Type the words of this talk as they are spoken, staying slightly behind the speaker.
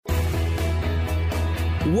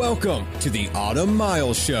Welcome to the Autumn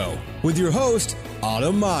Miles Show with your host,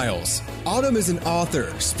 Autumn Miles. Autumn is an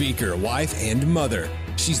author, speaker, wife, and mother.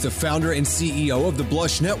 She's the founder and CEO of the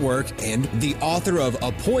Blush Network and the author of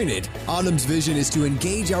Appointed. Autumn's vision is to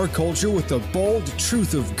engage our culture with the bold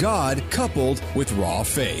truth of God coupled with raw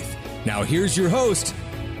faith. Now here's your host,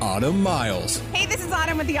 Autumn Miles. Hey, this is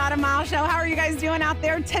Autumn with the Autumn Miles Show. How are you guys doing out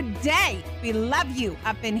there today? We love you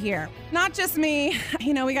up in here. Not just me.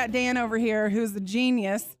 You know, we got Dan over here who's a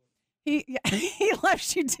genius. He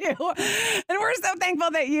loves you too. And we're so thankful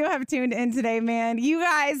that you have tuned in today, man. You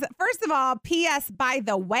guys, first of all, P.S. by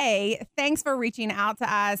the way, thanks for reaching out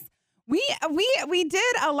to us. We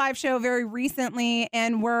did a live show very recently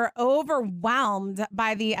and we're overwhelmed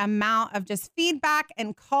by the amount of just feedback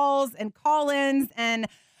and calls and call-ins. And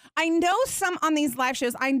I know some on these live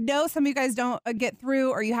shows, I know some of you guys don't get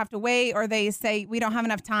through or you have to wait or they say we don't have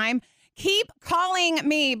enough time. Keep calling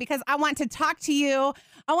me because I want to talk to you.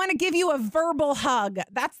 I want to give you a verbal hug.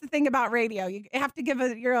 That's the thing about radio. You have to give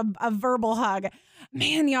a verbal hug.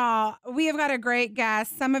 Man, y'all, we have got a great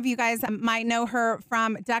guest. Some of you guys might know her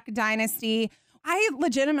from Duck Dynasty. I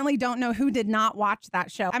legitimately don't know who did not watch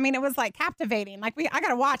that show. I mean, it was like captivating. Like I got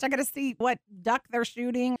to watch. I got to see what duck they're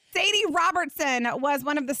shooting. Sadie Robertson was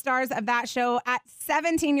one of the stars of that show at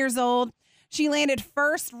 17 years old. She landed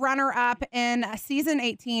first runner-up in season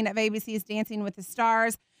 18 of ABC's Dancing with the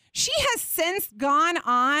Stars. She has since gone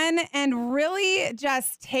on and really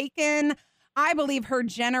just taken, I believe, her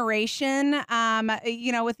generation,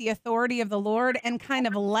 with the authority of the Lord and kind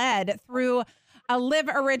of led through a Live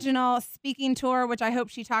Original speaking tour, which I hope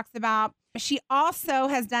she talks about. She also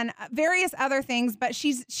has done various other things, but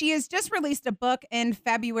she has just released a book in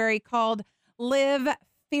February called Live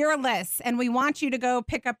Fearless. And we want you to go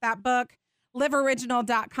pick up that book,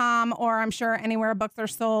 liveoriginal.com, or I'm sure anywhere books are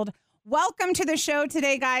sold. Welcome to the show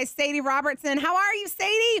today, guys. Sadie Robertson. How are you,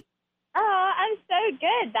 Sadie? Oh, I'm so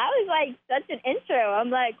good. That was like such an intro. I'm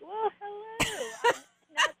like, well, hello.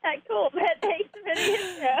 Not that cool, but thanks for the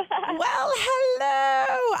intro. Well,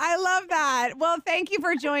 hello. I love that. Well, thank you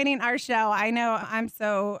for joining our show. I know I'm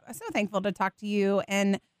so thankful to talk to you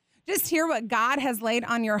and just hear what God has laid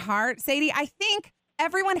on your heart. Sadie, I think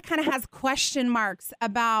everyone kind of has question marks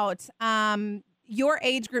about your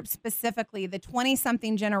age group specifically, the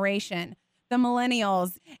 20-something generation, the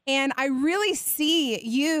millennials. And I really see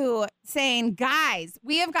you saying, guys,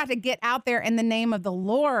 we have got to get out there in the name of the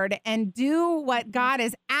Lord and do what God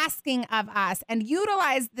is asking of us and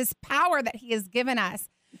utilize this power that he has given us.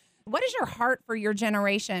 What is your heart for your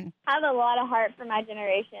generation? I have a lot of heart for my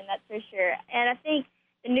generation, that's for sure. And I think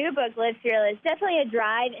the new book, Live Fearless, is definitely a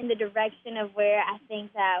drive in the direction of where I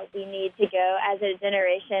think that we need to go as a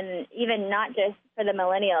generation, even not just for the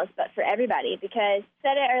millennials, but for everybody. Because I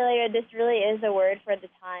said it earlier, this really is a word for the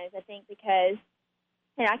times, I think, because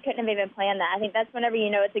I couldn't have even planned that. I think that's whenever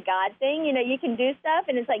you know it's a God thing. You know, you can do stuff,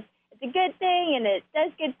 and it's like, it's a good thing, and it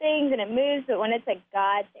does good things, and it moves. But when it's a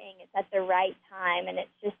God thing, it's at the right time, and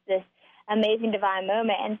it's just this amazing divine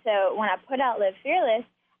moment. And so when I put out Live Fearless,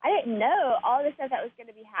 I didn't know all the stuff that was going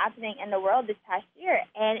to be happening in the world this past year.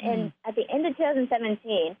 And at the end of 2017,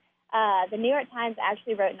 the New York Times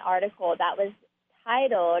actually wrote an article that was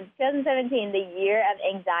titled 2017, The Year of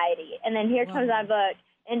Anxiety. And then here comes my book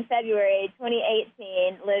in February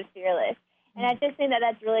 2018, Live Fearless. And I just think that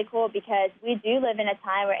that's really cool because we do live in a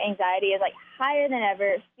time where anxiety is like higher than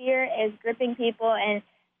ever. Fear is gripping people and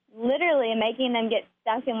literally making them get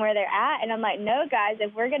stuck in where they're at. And I'm like, no, guys,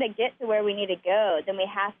 if we're going to get to where we need to go, then we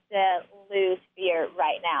have to lose fear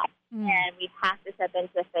right now. And we have to step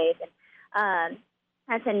into faith. And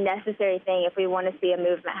that's a necessary thing if we want to see a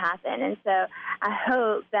movement happen. And so I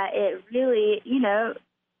hope that it really,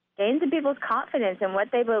 gains in people's confidence in what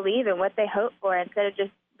they believe and what they hope for instead of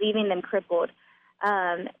just leaving them crippled.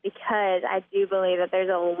 Because I do believe that there's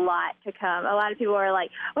a lot to come. A lot of people are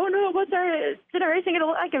like, oh, no, what's our generation going to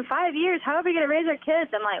look like in 5 years? How are we going to raise our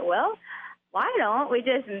kids? I'm like, well, why don't we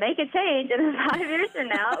just make a change? And in 5 years from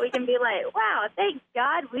now, we can be like, wow, thank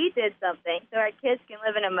God we did something so our kids can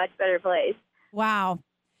live in a much better place. Wow.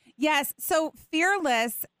 Yes. So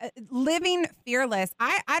fearless, living fearless.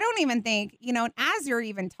 I don't even think, as you're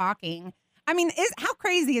even talking, I mean, how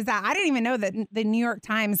crazy is that? I didn't even know that the New York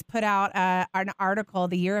Times put out an article,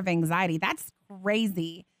 The Year of Anxiety. That's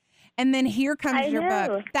crazy. And then here comes your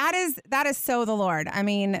book. That is so the Lord. I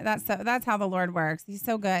mean, that's how the Lord works. He's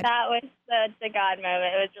so good. That was such a God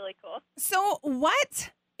moment. It was really cool. So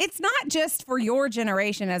it's not just for your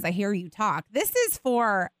generation as I hear you talk. This is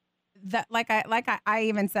for the, like I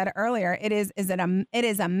even said earlier, it is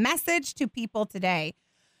a message to people today.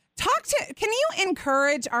 Can you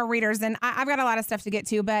encourage our readers? And I've got a lot of stuff to get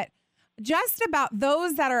to, but just about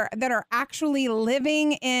those that are actually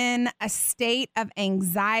living in a state of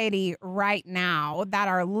anxiety right now, that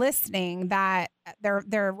are listening, that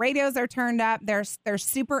their radios are turned up, they're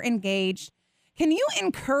super engaged. Can you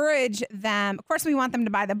encourage them? Of course, we want them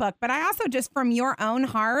to buy the book, but I also, just from your own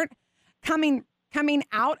heart, coming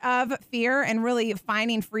out of fear and really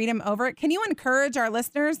finding freedom over it, can you encourage our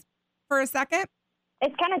listeners for a second?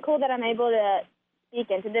 It's kind of cool that I'm able to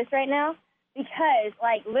speak into this right now. Because,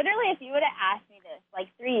 like, literally, if you would have asked me this,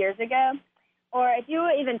 like, 3 years ago, or if you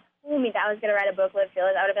even told me that I was going to write a book, Live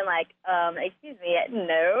Fearless, I would have been like, excuse me,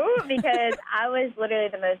 no, because I was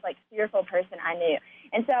literally the most, like, fearful person I knew.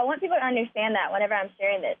 And so I want people to understand that whenever I'm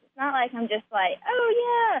sharing this. It's not like I'm just like, oh,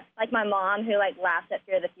 yeah, like my mom who, like, laughs at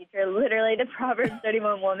fear of the future, literally the Proverbs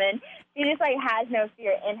 31 woman. She just, like, has no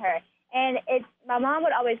fear in her. And my mom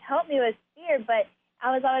would always help me with fear, but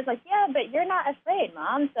I was always like, yeah, but you're not afraid,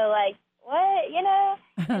 Mom. So, like, what,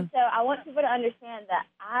 And so I want people to understand that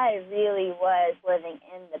I really was living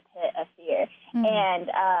in the pit of fear.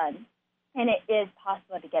 Mm-hmm. And it is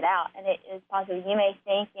possible to get out. And it is possible. You may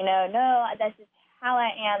think, no, that's just how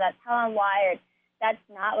I am. That's how I'm wired. That's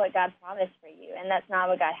not what God promised for you. And that's not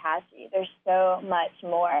what God has for you. There's so much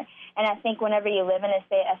more. And I think whenever you live in a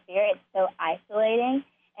state of fear, it's so isolating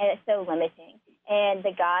and it's so limiting. And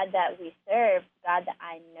the God that we serve, God that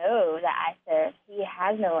I know that I serve, he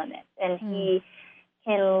has no limits. And he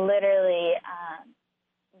can literally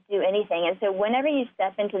do anything. And so whenever you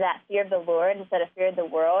step into that fear of the Lord instead of fear of the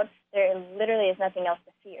world, there literally is nothing else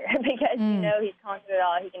to fear because you know he's conquered it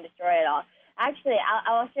all. He can destroy it all. Actually,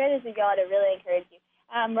 I'll share this with y'all to really encourage you.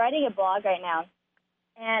 I'm writing a blog right now,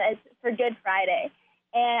 and it's for Good Friday.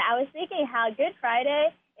 And I was thinking how Good Friday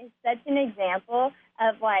is such an example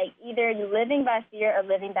of, like, either living by fear or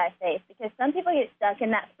living by faith. Because some people get stuck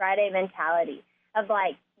in that Friday mentality of,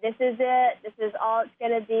 like, this is it, this is all it's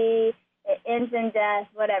going to be, it ends in death,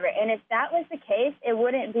 whatever. And if that was the case, it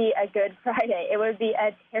wouldn't be a good Friday. It would be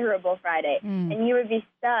a terrible Friday. And you would be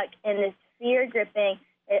stuck in this fear-gripping,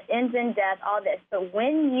 it ends in death, all this. But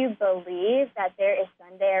when you believe that there is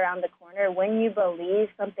Sunday around the corner, when you believe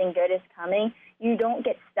something good is coming, you don't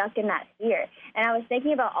get stuck in that fear. And I was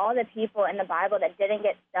thinking about all the people in the Bible that didn't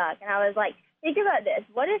get stuck. And I was like, think about this.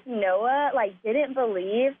 What if Noah, didn't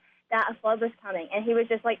believe that a flood was coming? And he was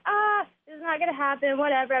just like, this is not going to happen,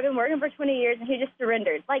 whatever. I've been working for 20 years. And he just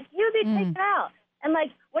surrendered. He would be taken out. And,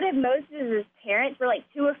 what if Moses' parents were,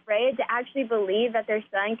 too afraid to actually believe that their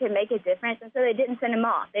son could make a difference? And so they didn't send him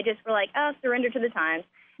off. They just were like, surrender to the times.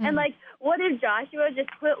 And, what if Joshua just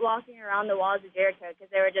quit walking around the walls of Jericho because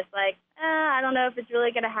they were just like, I don't know if it's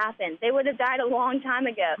really going to happen. They would have died a long time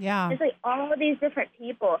ago. Yeah. It's all of these different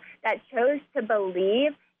people that chose to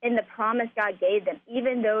believe in the promise God gave them,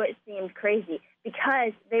 even though it seemed crazy,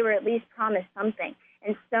 because they were at least promised something.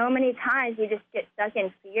 And so many times you just get stuck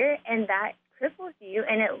in fear, and that cripples you,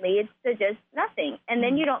 and it leads to just nothing. And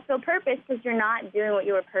then you don't feel purpose because you're not doing what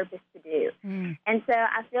you were purposed to do. And so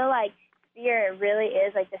I feel like fear really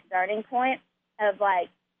is the starting point of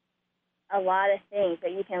a lot of things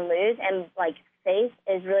that you can lose, and faith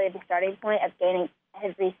is really the starting point of gaining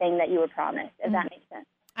everything that you were promised, if that makes sense.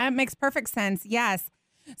 That makes perfect sense. Yes.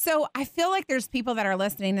 So I feel like there's people that are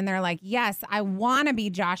listening and they're like, yes, I want to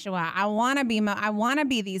be Joshua. I want to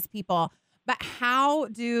be these people, but how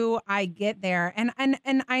do I get there? And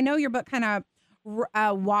I know your book kind of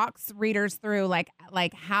walks readers through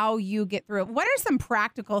like how you get through it. What are some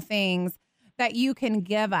practical things that you can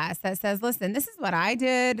give us that says, listen, this is what I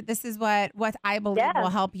did. This is what I believe will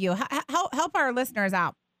help you. Help our listeners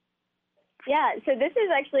out. Yeah. So this is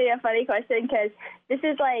actually a funny question because this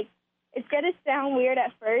is it's going to sound weird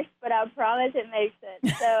at first, but I promise it makes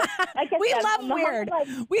sense. So, we love weird.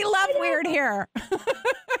 We love weird here.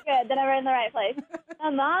 Good, then I'm in the right place. My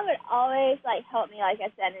mom would always help me, like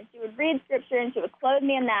I said, and she would read scripture and she would clothe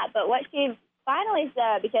me in that. But what she finally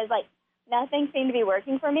said, because nothing seemed to be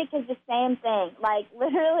working for me, because the same thing,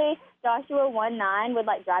 literally Joshua 1:9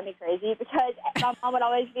 would drive me crazy because my mom would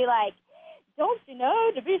always be like, don't you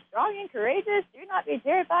know to be strong and courageous? Do not be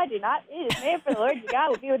terrified. Do not be dismayed, for the Lord your God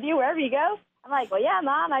will be with you wherever you go. I'm like, well, yeah,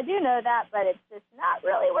 Mom, I do know that, but it's just not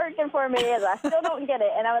really working for me. I still don't get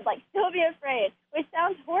it, and I would still be afraid, which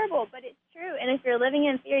sounds horrible, but it's true. And if you're living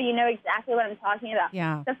in fear, you know exactly what I'm talking about.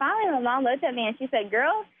 Yeah. So finally, my mom looked at me and she said,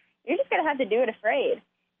 "Girl, you're just gonna have to do it afraid."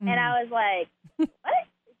 And I was like, "What?"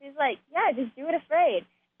 She's like, "Yeah, just do it afraid."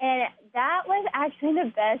 And that was actually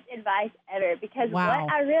the best advice ever, because what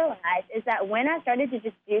I realized is that when I started to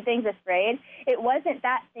just do things afraid, it wasn't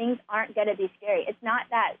that things aren't going to be scary. It's not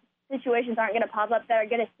that situations aren't going to pop up that are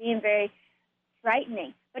going to seem very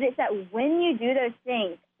frightening. But it's that when you do those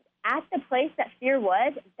things, at the place that fear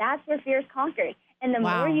was, that's where fear is conquered. And the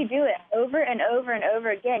Wow. more you do it over and over and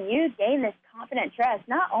over again, you gain this confident trust,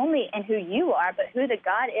 not only in who you are, but who the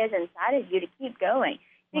God is inside of you to keep going.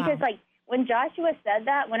 Because, Wow. like, when Joshua said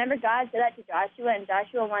that, whenever God said that to Joshua in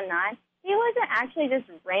Joshua 1:9, he wasn't actually just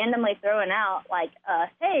randomly throwing out, like,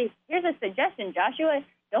 hey, here's a suggestion, Joshua,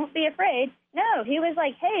 don't be afraid. No, he was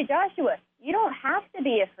like, hey, Joshua, you don't have to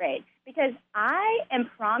be afraid because I am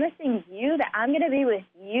promising you that I'm going to be with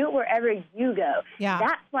you wherever you go. Yeah.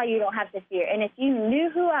 That's why you don't have to fear. And if you knew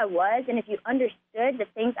who I was and if you understood the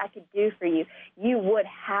things I could do for you, you would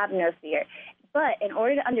have no fear. But in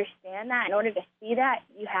order to understand that, in order to see that,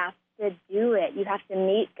 you have to do it. You have to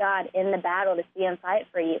meet God in the battle to see him fight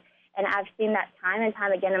for you. And I've seen that time and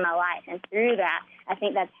time again in my life. And through that, I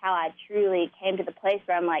think that's how I truly came to the place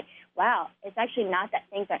where I'm like, wow, it's actually not that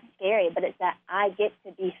things aren't scary, but it's that I get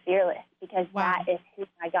to be fearless because Wow. that is who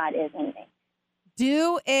my God is in me.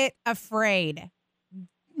 Do it afraid.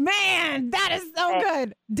 Man, that is so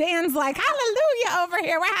good. Dan's like, hallelujah over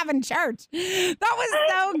here. We're having church. That was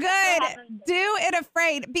so good. Do it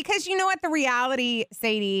afraid. Because you know what the reality,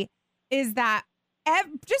 Sadie, is that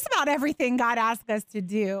just about everything God asks us to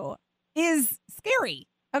do is scary.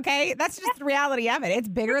 Okay? That's just the reality of it. It's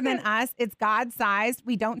bigger than us. It's God-sized.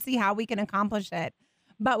 We don't see how we can accomplish it.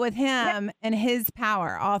 But with him and his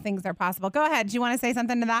power, all things are possible. Go ahead. Do you want to say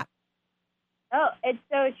something to that? Oh, it's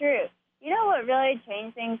so true. You know what really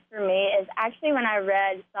changed things for me is actually when I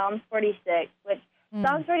read Psalms 46, which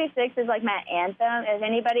Psalms 46 is like my anthem. If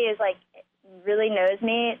anybody is like really knows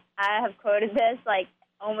me, I have quoted this like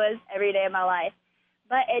almost every day of my life.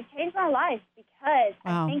 But it changed my life because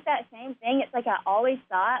Wow. I think that same thing. It's like I always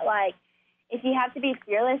thought like if you have to be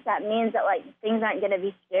fearless, that means that like things aren't going to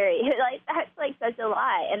be scary. Like that's like such a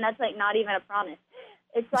lie, and that's like not even a promise.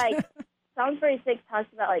 It's like Psalm 46 talks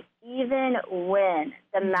about like even when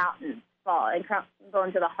the mountains fall and crumble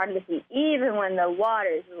into the heart of the sea, even when the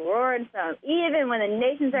waters roar and foam, even when the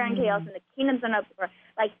nations are in chaos and the kingdoms are in uproar,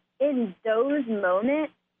 like in those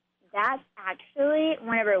moments, that's actually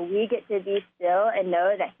whenever we get to be still and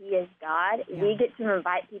know that he is God, we get to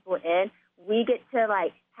invite people in. We get to,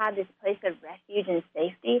 like, have this place of refuge and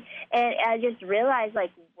safety. And I just realized, like,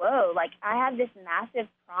 whoa, like, I have this massive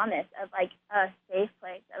promise of, like, a safe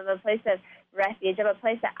place, of a place of refuge, of a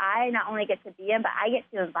place that I not only get to be in, but I get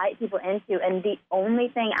to invite people into. And the only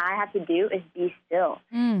thing I have to do is be still.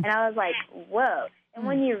 And I was like, whoa. And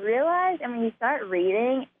when you realize and when you start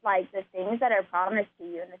reading, like, the things that are promised to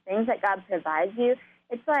you and the things that God provides you,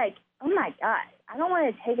 it's like, oh, my gosh, I don't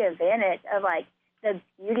want to take advantage of, like, the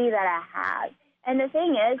beauty that I have. And the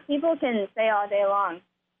thing is, people can say all day long,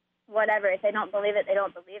 whatever. If they don't believe it, they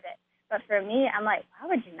don't believe it. But for me, I'm like, why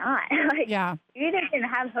would you not? Like, you either can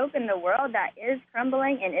have hope in the world that is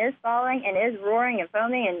crumbling and is falling and is roaring and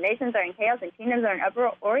foaming and nations are in chaos and kingdoms are in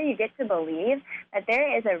uproar, or you get to believe that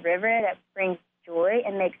there is a river that brings joy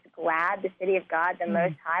and makes glad the city of God, the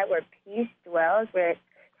Most High, where peace dwells, where it's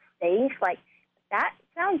safe. Like, that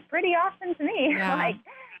sounds pretty awesome to me. Yeah. Like,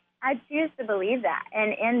 I choose to believe that.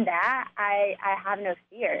 And in that, I have no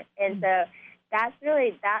fear. And so that's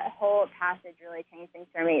really, that whole passage really changed things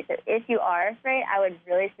for me. So if you are afraid, I would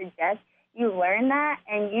really suggest you learn that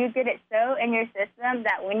and you get it so in your system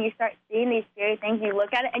that when you start seeing these scary things, you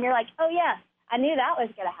look at it and you're like, oh, yeah, I knew that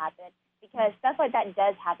was going to happen. Because stuff like that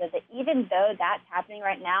does happen. But even though that's happening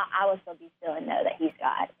right now, I will still be still and know that he's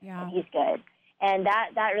God and he's good. And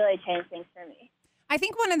that really changed things for me. I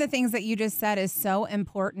think one of the things that you just said is so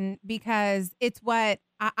important because it's what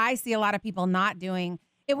I see a lot of people not doing.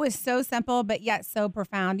 It was so simple, but yet so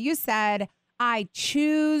profound. You said, I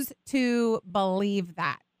choose to believe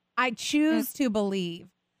that. I choose to believe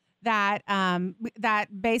that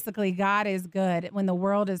that basically God is good when the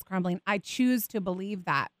world is crumbling. I choose to believe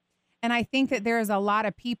that. And I think that there's a lot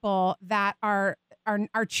of people that are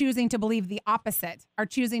choosing to believe the opposite, are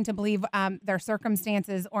choosing to believe their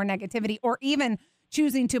circumstances or negativity, or even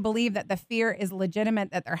choosing to believe that the fear is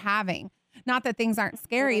legitimate that they're having. Not that things aren't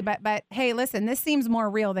scary, but hey, listen, this seems more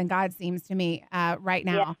real than God seems to me right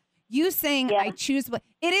now. Yeah. You saying I choose,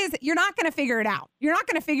 it is, you're not going to figure it out. You're not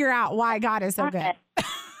going to figure out why God is so good. Yeah,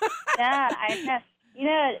 I know. You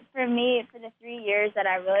know, for me, for the 3 years that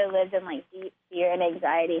I really lived in like deep fear and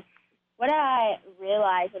anxiety, what I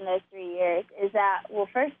realized in those 3 years is that, well,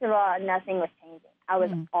 first of all, nothing was changing. I was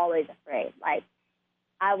always afraid. Like,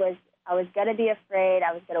 I was going to be afraid.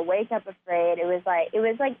 I was going to wake up afraid. It was like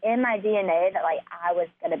in my DNA that, like, I was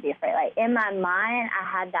going to be afraid. Like, in my mind, I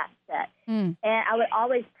had that set. And I would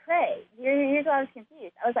always pray. Here's why I was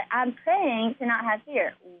confused. I was like, I'm praying to not have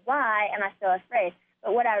fear. Why am I still afraid?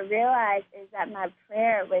 But what I realized is that my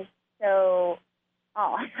prayer was so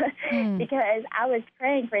off because I was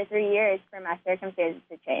praying for 3 years for my circumstances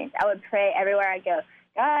to change. I would pray everywhere I go.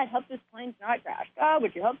 God, help this plane not crash. God,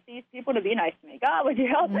 would you help these people to be nice to me? God, would you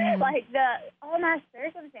help? Like, all my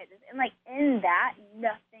circumstances. And, like, in that,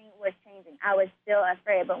 nothing was changing. I was still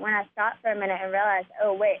afraid. But when I stopped for a minute and realized,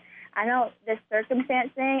 oh, wait, I know this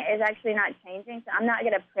circumstance thing is actually not changing, so I'm not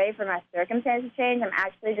going to pray for my circumstance to change. I'm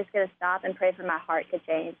actually just going to stop and pray for my heart to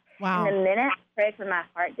change. Wow. And the minute I prayed for my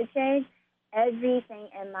heart to change, everything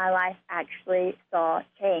in my life actually saw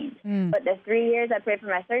change. But the 3 years I prayed for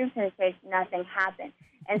my circumstances to change, nothing happened.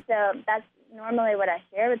 And so that's normally what I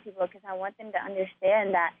share with people because I want them to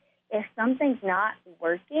understand that if something's not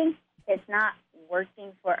working, it's not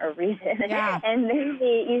working for a reason. Yeah. And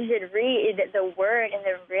maybe you should read the word and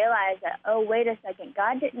then realize that, oh, wait a second,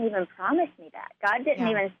 God didn't even promise me that. God didn't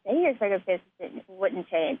even say your circumstances wouldn't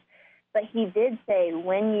change. But he did say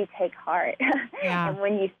when you take heart and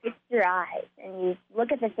when you fix your eyes and you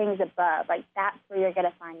look at the things above, like that's where you're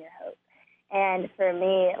going to find your hope. And for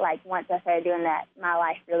me, like once I started doing that, my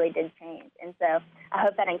life really did change. And so I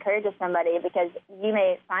hope that encourages somebody because you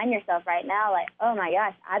may find yourself right now like, oh my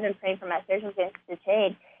gosh, I've been praying for my circumstances to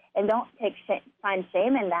change. And don't find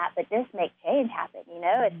shame in that, but just make change happen. You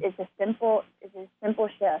know, it's a simple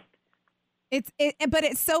shift. But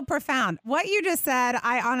it's so profound. What you just said,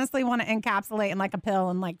 I honestly want to encapsulate in like a pill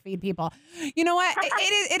and like feed people. You know what?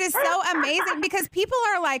 It is so amazing because people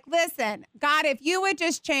are like, listen, God, if you would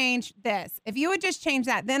just change this, if you would just change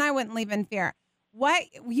that, then I wouldn't live in fear. What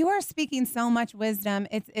you are speaking so much wisdom.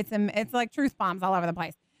 It's like truth bombs all over the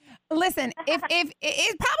place. Listen, if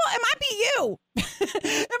it might be you.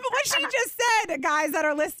 What she just said, guys that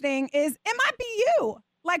are listening, is it might be you.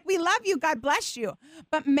 Like, we love you. God bless you.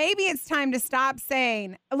 But maybe it's time to stop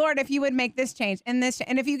saying, Lord, if you would make this change and this,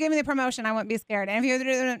 and if you give me the promotion, I wouldn't be scared. And if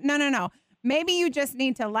you, no. Maybe you just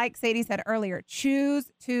need to, like Sadie said earlier,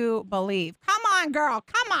 choose to believe. Come on, girl.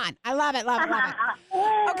 Come on. I love it.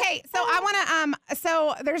 Okay. So I want to,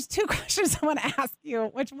 so there's two questions I want to ask you,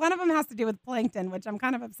 which one of them has to do with plankton, which I'm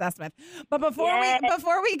kind of obsessed with. But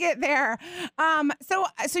before we get there, so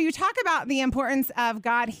you talk about the importance of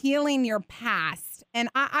God healing your past. And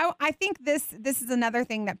I think this is another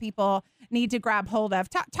thing that people need to grab hold of.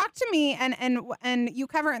 Talk to me, and you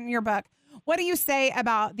cover it in your book. What do you say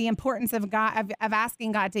about the importance of God of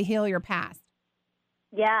asking God to heal your past?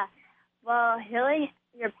 Yeah, well, healing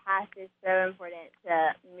your past is so important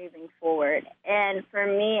to moving forward. And for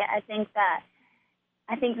me, I think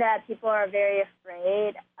that people are very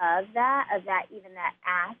afraid of that even that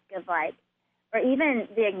ask of like, or even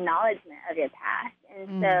the acknowledgement of your past.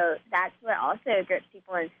 And so that's what also grips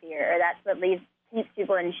people in fear, or that's what keeps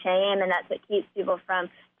people in shame, and that's what keeps people from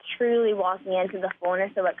truly walking into the fullness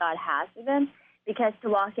of what God has for them. Because to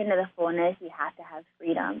walk into the fullness, you have to have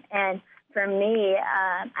freedom. And for me,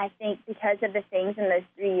 I think because of the things in those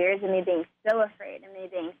 3 years of me being so afraid and me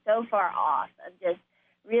being so far off of just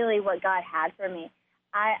really what God had for me,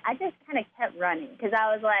 I just kind of kept running because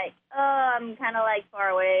I was like, oh, I'm kind of like far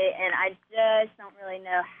away, and I just don't really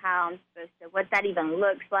know how I'm supposed to, what that even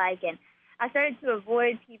looks like. And I started to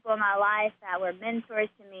avoid people in my life that were mentors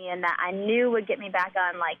to me and that I knew would get me back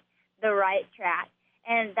on like the right track.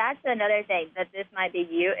 And that's another thing that this might be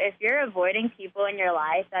you. If you're avoiding people in your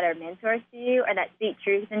life that are mentors to you or that speak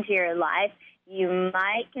truth into your life, you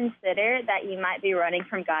might consider that you might be running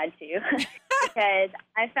from God too. Because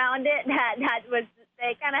I found it that was,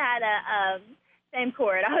 they kind of had a same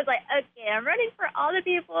chord. I was like, okay, I'm running for all the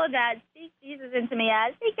people that speak Jesus into me.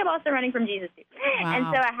 I think I'm also running from Jesus too. Wow. And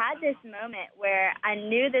so I had this moment where I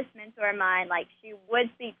knew this mentor of mine, like she would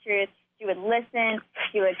speak truth, she would listen,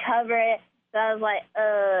 she would cover it. So I was like,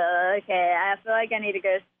 okay, I feel like I need to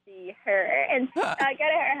go see her. And so I go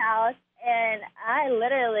to her house, and I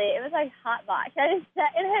literally, it was like hot box. I just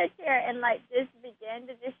sat in her chair and like just began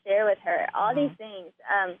to just share with her all these things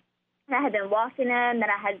that I had been walking in,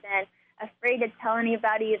 that I had been afraid to tell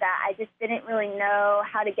anybody, that I just didn't really know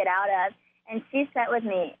how to get out of. And she sat with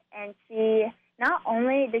me, and she, not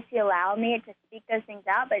only did she allow me to speak those things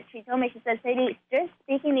out, but she told me, she said, Sadie, just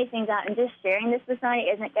speaking these things out and just sharing this with somebody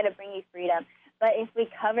isn't going to bring you freedom. But if we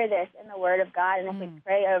cover this in the Word of God and if we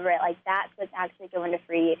pray over it, like that's what's actually going to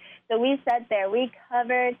free you. So we sat there, we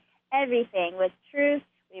covered everything with truth,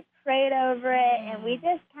 we prayed over it, and we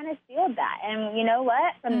just kind of sealed that. And you know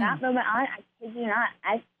what? From that moment on, I kid you not,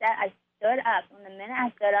 I stood up. When the minute I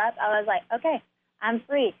stood up, I was like, okay, I'm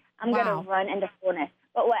free. I'm going to run into fullness.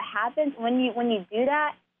 But what happens when you do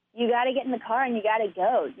that, you got to get in the car and you got to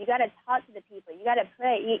go. You got to talk to the people. You got to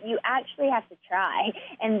pray. You actually have to try.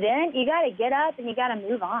 And then you got to get up and you got to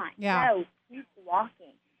move on. Yeah. You got to keep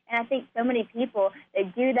walking. And I think so many people, they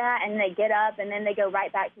do that and they get up and then they go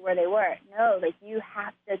right back to where they were. No, like you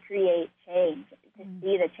have to create change to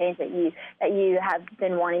see the change that you have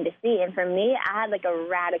been wanting to see. And for me, I had like a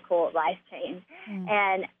radical life change.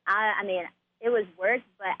 And I mean, it was work,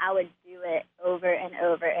 but I would do it over and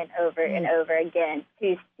over and over and over again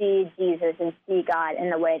to see Jesus and see God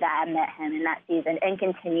in the way that I met him in that season and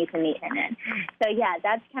continue to meet him in. So, yeah,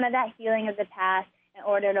 that's kind of that healing of the past in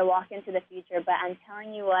order to walk into the future. But I'm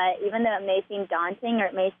telling you what, even though it may seem daunting or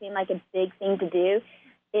it may seem like a big thing to do,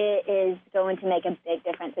 it is going to make a big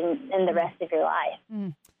difference in the rest of your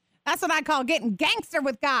life. That's what I call getting gangster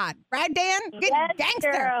with God. Right, Dan? Get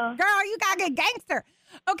gangster. Girl, you got to get gangster.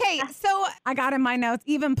 Okay, so I got in my notes,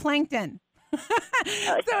 even plankton. So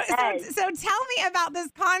tell me about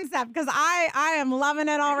this concept, because I am loving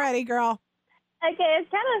it already, girl. Okay,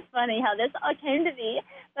 it's kind of funny how this all came to be,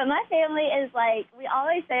 but my family is like, we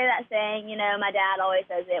always say that saying, you know, my dad always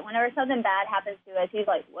says it. Whenever something bad happens to us, he's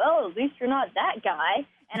like, well, at least you're not that guy.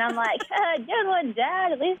 And I'm like, good one,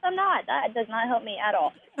 Dad, at least I'm not. That does not help me at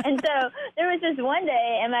all. And so there was this one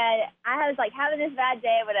day, and I was like having this bad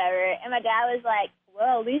day or whatever, and my dad was like,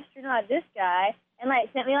 well, at least you're not this guy, and like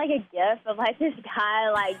sent me like a gif of like this guy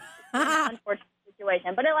like in an unfortunate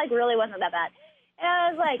situation, but it like really wasn't that bad. And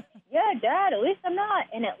I was like, yeah, Dad, at least I'm not,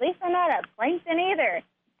 and at least I'm not a plankton either.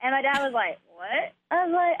 And my dad was like, what? I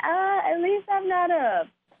was like, at least I'm not a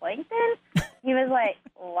plankton. He was like,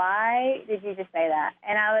 why did you just say that?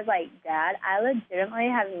 And I was like, Dad, I legitimately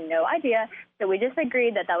have no idea. So we just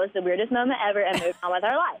agreed that was the weirdest moment ever and moved on with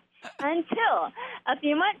our life. Until a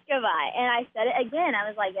few months go by, and I said it again. I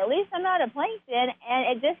was like, at least I'm not a plankton.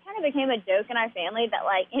 And it just kind of became a joke in our family that,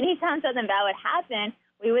 like, anytime something bad would happen,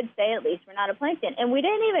 we would say, at least we're not a plankton. And we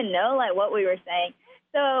didn't even know, like, what we were saying.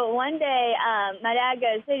 So one day, my dad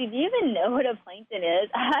goes, Sadie, do you even know what a plankton is?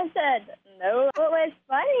 I said, no. What was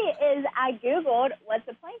funny is I Googled what's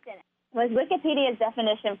a plankton. Was Wikipedia's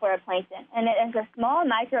definition for a plankton, and it is a small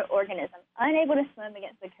microorganism unable to swim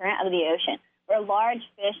against the current of the ocean for large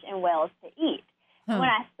fish and whales to eat. When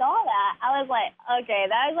I saw that, I was like, okay,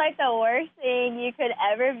 that is like the worst thing you could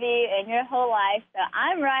ever be in your whole life. So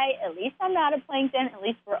I'm right. At least I'm not a plankton. At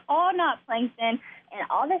least we're all not plankton. And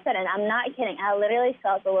all of a sudden, I'm not kidding, I literally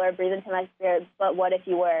felt the Lord breathe into my spirit, but what if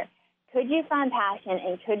you were? Could you find passion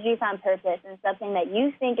and could you find purpose in something that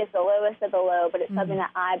you think is the lowest of the low, but it's something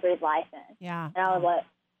that I breathe life in? Yeah. And I was like,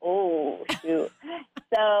 oh, shoot.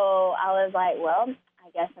 So I was like, well, I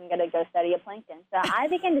guess I'm going to go study a plankton. So I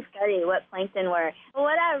began to study what plankton were.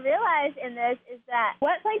 What I realized in this is that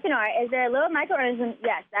what plankton are is they're little microorganisms.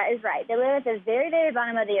 Yes, that is right. They live at the very, very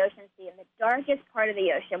bottom of the ocean sea, in the darkest part of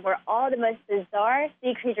the ocean, where all the most bizarre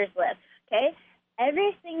sea creatures live. Okay?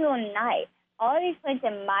 Every single night, all of these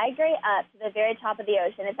plankton migrate up to the very top of the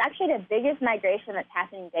ocean. It's actually the biggest migration that's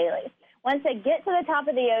happening daily. Once they get to the top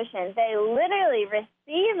of the ocean, they literally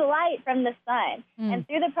receive light from the sun. And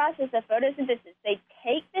through the process of photosynthesis, they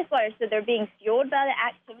take this light, so they're being fueled by the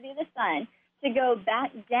activity of the sun, to go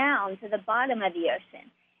back down to the bottom of the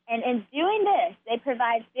ocean. And in doing this, they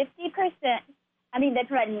provide 90%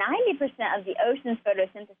 of the ocean's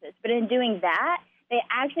photosynthesis. But in doing that, they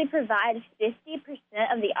actually provide 50%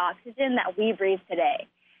 of the oxygen that we breathe today.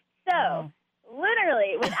 So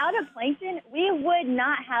literally, without a plankton, we would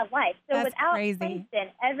not have life. So That's without crazy. plankton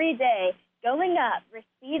every day going up,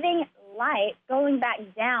 receiving light, going back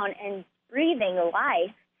down, and breathing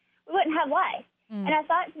life, we wouldn't have life. And I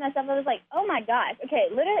thought to myself, I was like, oh my gosh, okay,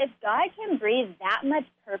 literally, if God can breathe that much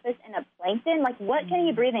purpose in a plankton, like what can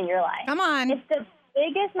he breathe in your life? Come on. If the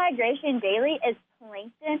biggest migration daily is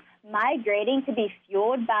plankton migrating to be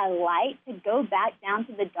fueled by light to go back down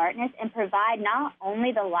to the darkness and provide not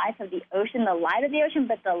only the life of the ocean, the light of the ocean,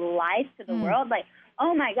 but the life to the world. Like,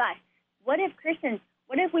 oh my gosh, what if Christians,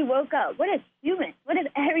 what if we woke up? What if humans, what if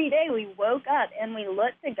every day we woke up and we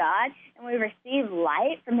looked to God and we received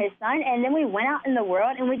light from his son, and then we went out in the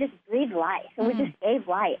world and we just breathed life and we just gave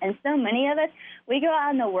light. And so many of us, we go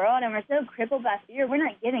out in the world and we're so crippled by fear, we're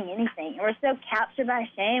not giving anything. And we're so captured by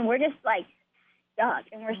shame. We're just like stuck,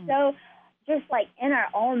 and we're so just like in our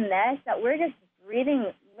own mess that we're just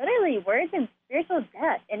breathing literally words of spiritual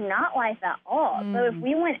death and not life at all. So if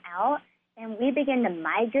we went out and we begin to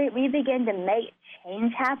migrate, we begin to make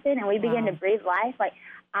change happen, and we begin to breathe life, like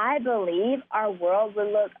I believe our world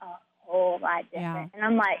would look a whole lot different. And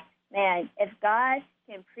I'm like, man, if God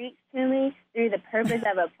can preach to me through the purpose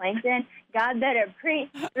of a plankton, God better preach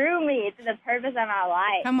through me to the purpose of my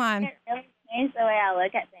life. Come on. It really changed the way I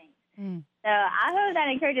look at things. So I hope that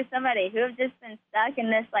encourages somebody who have just been stuck in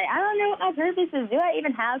this, like, I don't know what my purpose is. Do I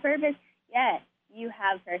even have purpose? Yes, you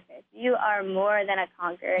have purpose. You are more than a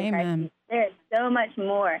conqueror in Christ. Amen. There's so much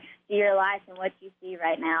more to your life than what you see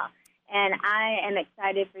right now. And I am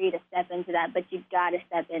excited for you to step into that, but you've got to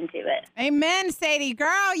step into it. Amen, Sadie.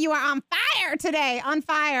 Girl, you are on fire today. On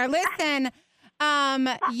fire. Listen,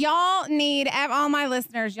 y'all need, all my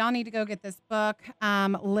listeners, y'all need to go get this book,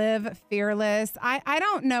 Live Fearless. I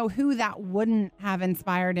don't know who that wouldn't have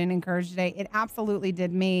inspired and encouraged today. It absolutely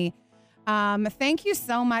did me. Thank you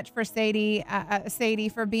so much for Sadie,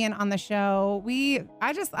 for being on the show.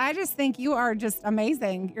 I just think you are just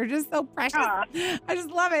amazing. You're just so precious. Aww. I just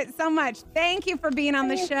love it so much. Thank you for being on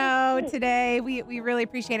the show today. We really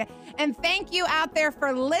appreciate it. And thank you out there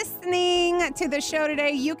for listening to the show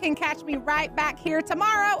today. You can catch me right back here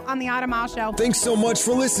tomorrow on the Autumn Miles Show. Thanks so much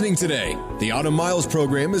for listening today. The Autumn Miles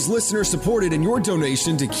program is listener supported, and your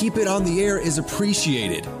donation to keep it on the air is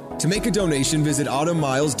appreciated. To make a donation, visit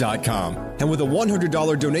autumnmiles.com. And with a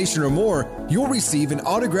 $100 donation or more, you'll receive an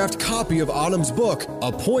autographed copy of Autumn's book,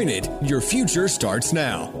 Appointed, Your Future Starts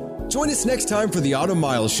Now. Join us next time for the Autumn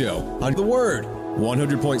Miles Show on The Word,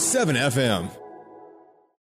 100.7 FM.